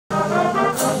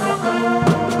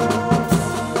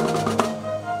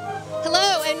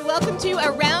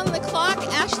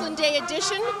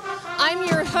Edition. I'm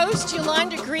your host,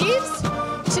 Yolanda Greaves.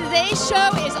 Today's show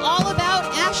is all about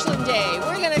Ashland Day.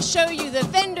 We're going to show you the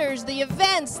vendors, the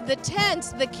events, the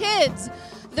tents, the kids,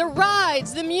 the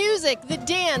rides, the music, the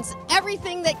dance,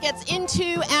 everything that gets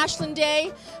into Ashland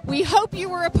Day. We hope you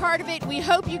were a part of it. We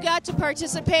hope you got to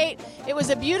participate. It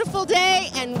was a beautiful day,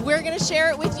 and we're going to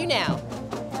share it with you now.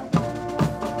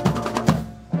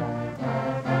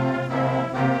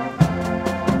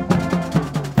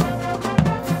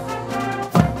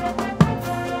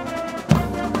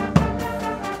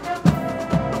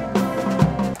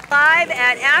 Live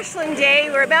at Ashland Day.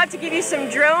 We're about to give you some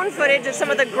drone footage of some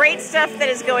of the great stuff that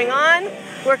is going on.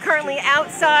 We're currently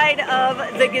outside of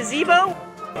the gazebo.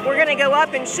 We're going to go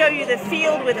up and show you the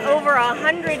field with over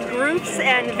 100 groups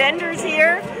and vendors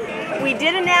here. We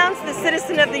did announce the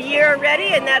Citizen of the Year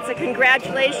already, and that's a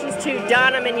congratulations to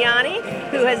Donna Mignani,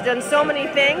 who has done so many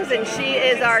things, and she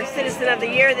is our Citizen of the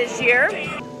Year this year.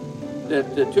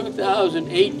 The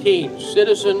 2018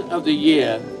 Citizen of the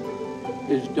Year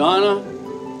is Donna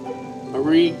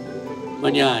Marie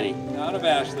Mignani. Town of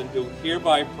Ashland do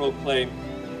hereby proclaim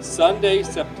Sunday,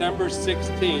 September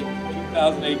 16,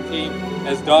 2018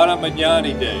 as Donna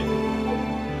Mignani Day.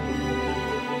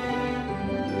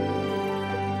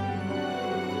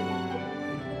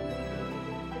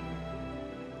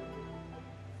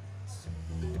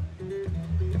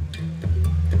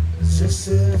 This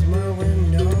is my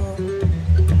window.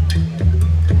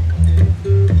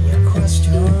 Your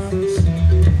questions.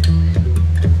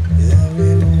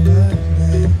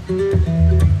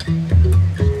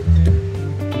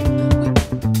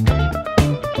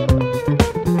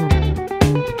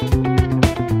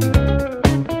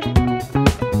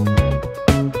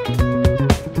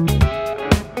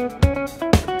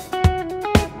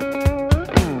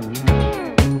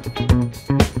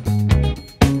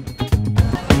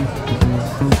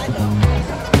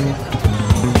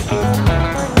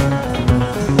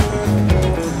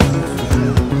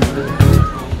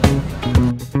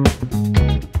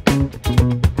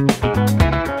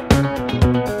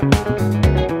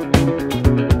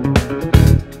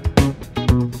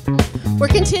 We're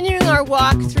continuing our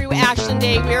walk through Ashland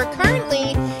Day. We are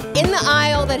currently in the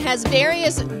aisle that has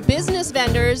various business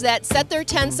vendors that set their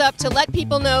tents up to let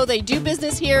people know they do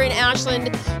business here in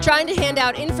Ashland, trying to hand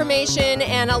out information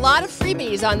and a lot of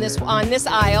freebies on this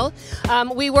aisle.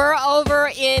 We were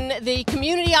over in the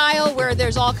community aisle where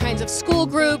there's all kinds of school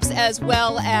groups as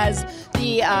well as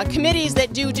the committees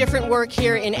that do different work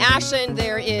here in Ashland.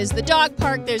 There is the dog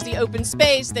park, there's the open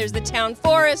space, there's the town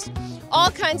forest, all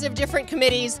kinds of different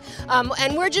committees,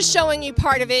 and we're just showing you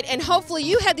part of it, and hopefully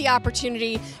you had the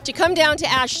opportunity to come down to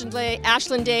Ashland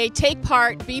Day, take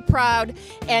part, be proud,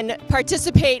 and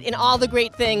participate in all the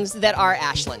great things that are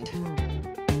Ashland.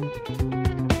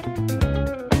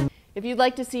 If you'd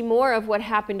like to see more of what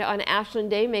happened on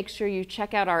Ashland Day, make sure you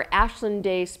check out our Ashland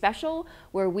Day special,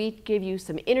 where we give you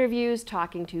some interviews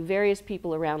talking to various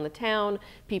people around the town,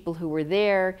 people who were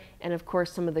there, and of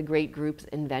course some of the great groups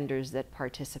and vendors that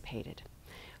participated.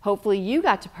 Hopefully you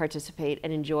got to participate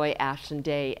and enjoy Ashland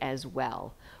Day as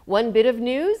well. One bit of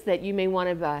news that you may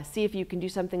want to see if you can do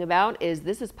something about is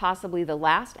this is possibly the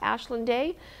last Ashland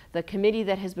Day. The committee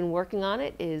that has been working on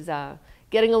it is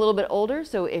getting a little bit older,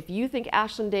 so if you think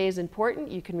Ashland Day is important,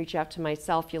 you can reach out to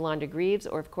myself, Yolanda Greaves,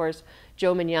 or of course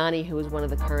Joe Mignani, who is one of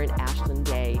the current Ashland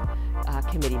Day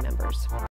committee members.